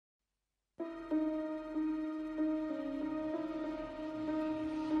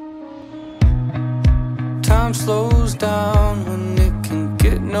time slows down when it can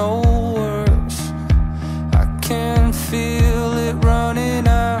get no worse. I can feel it running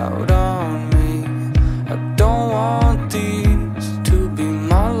out on me. I don't want these to be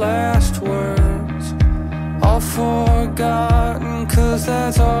my last words. All forgotten, 'cause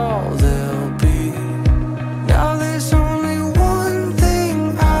that's all they'll be. Now there's only one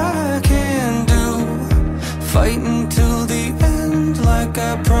thing I can do, fighting till the end like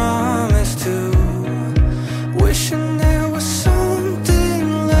I promised to. Wishing there was something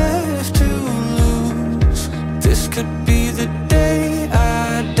left to lose. This could be the day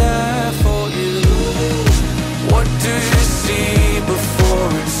I die for you. What do you see before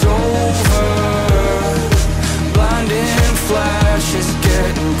it's over? Blinding flashes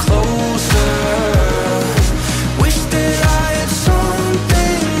getting closer. Wish that I had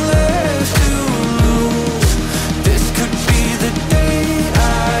something left to lose. This could be the day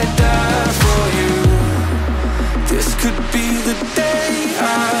I die for you. This could be the day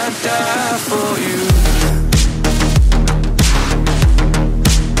I die for you.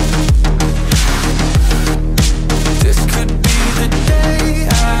 This could be the day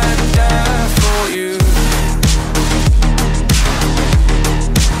I die for you.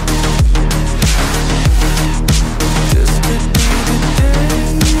 This could be the day.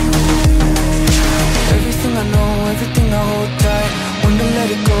 Everything I know, everything I hold tight. When to let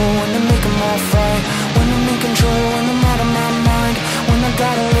it go, when to make them all fight. When I'm in control, when I'm out of my mind. When I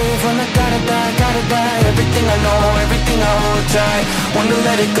gotta live, when I gotta die, gotta die. Everything I know, everything I hold tight. When to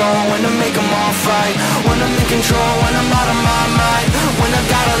let it go, when to make them all fight. When I'm in control, when I'm out of my mind. When I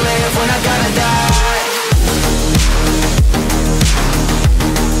gotta live, when I gotta die.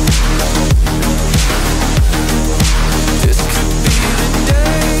 This could be the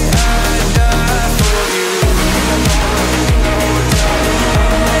day I die for you.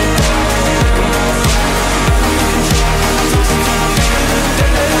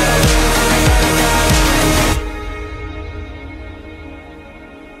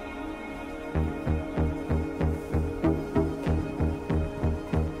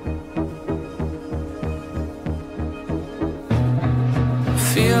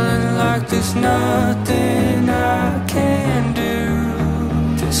 Feeling like there's nothing I can do.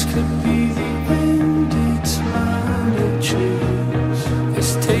 This could be the end, it's mine to choose.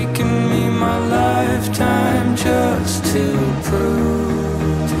 It's taken me my lifetime just to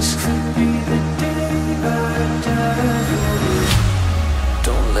prove. This could be the day I die for you.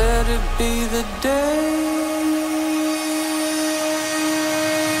 Don't let it be the day